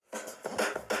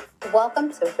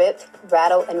Welcome to Ripped,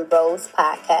 Rattle, and Rose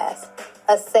podcast,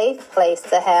 a safe place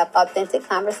to have authentic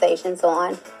conversations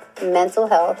on mental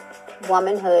health,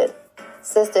 womanhood,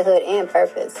 sisterhood, and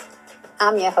purpose.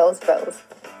 I'm your host, Rose,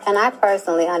 and I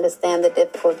personally understand the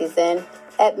difficulties in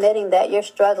admitting that you're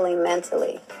struggling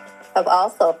mentally. I've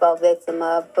also felt victim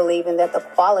of believing that the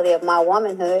quality of my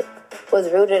womanhood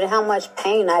was rooted in how much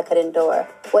pain I could endure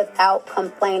without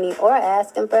complaining or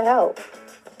asking for help.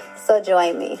 So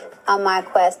join me on my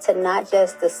quest to not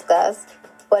just discuss,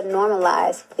 but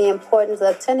normalize the importance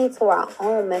of tending to our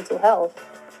own mental health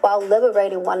while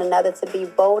liberating one another to be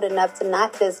bold enough to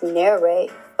not just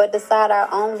narrate, but decide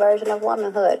our own version of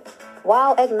womanhood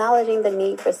while acknowledging the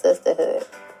need for sisterhood.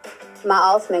 My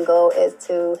ultimate goal is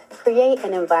to create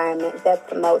an environment that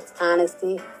promotes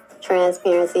honesty,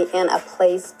 transparency, and a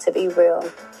place to be real.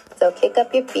 So kick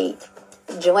up your feet.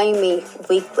 Join me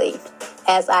weekly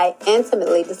as I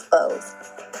intimately disclose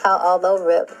how, although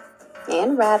ripped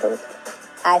and rattled,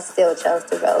 I still chose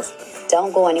to roast.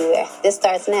 Don't go anywhere. This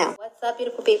starts now. What's up,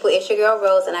 beautiful people? It's your girl,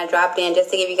 Rose, and I dropped in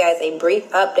just to give you guys a brief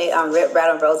update on Rip,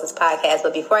 Rattle, and Rose's podcast.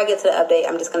 But before I get to the update,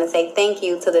 I'm just going to say thank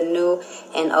you to the new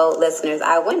and old listeners.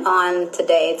 I went on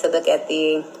today to look at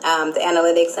the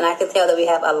analytics, and I could tell that we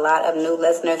have a lot of new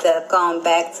listeners that have gone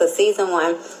back to season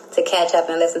 1 to catch up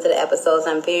and listen to the episodes.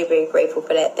 I'm very, very grateful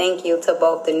for that. Thank you to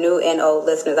both the new and old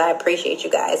listeners. I appreciate you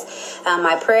guys.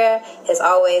 My prayer is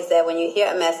always that when you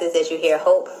hear a message, that you hear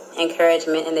hope,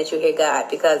 encouragement, and that you hear God,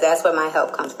 because that's where my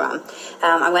help comes from.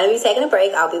 I'm going to be taking a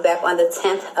break. I'll be back on the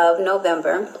 10th of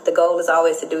November. The goal is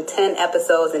always to do 10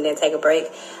 episodes and then take a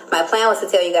break. My plan was to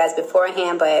tell you guys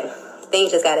beforehand, but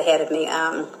things just got ahead of me.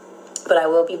 But I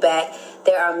will be back.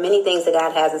 There are many things that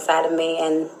God has inside of me,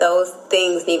 and those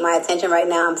things need my attention right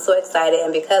now. I'm so excited,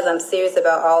 and because I'm serious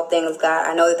about all things God,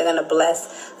 I know that they're going to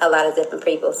bless a lot of different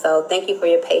people. So thank you for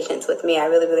your patience with me. I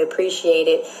really, really appreciate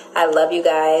it. I love you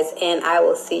guys, and I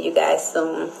will see you guys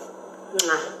soon.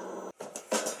 Mwah.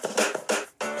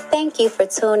 Thank you for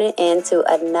tuning in to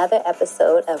another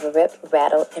episode of Rip,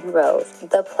 Rattle, and Rose,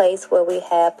 the place where we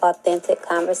have authentic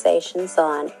conversations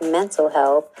on mental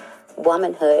health,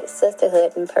 womanhood,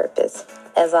 sisterhood, and purpose.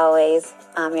 As always,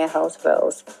 I'm your host,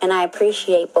 Rose, and I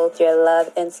appreciate both your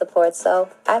love and support, so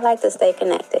I'd like to stay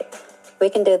connected. We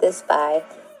can do this by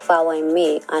following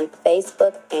me on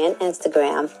Facebook and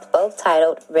Instagram, both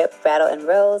titled Rip, Rattle, and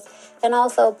Rose, and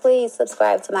also please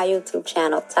subscribe to my YouTube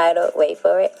channel titled, wait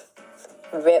for it,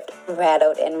 Ripped,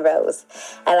 Rattled, and Rose.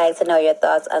 I'd like to know your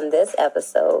thoughts on this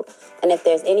episode. And if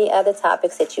there's any other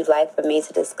topics that you'd like for me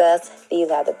to discuss,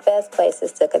 these are the best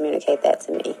places to communicate that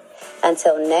to me.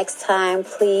 Until next time,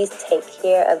 please take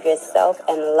care of yourself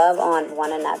and love on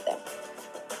one another.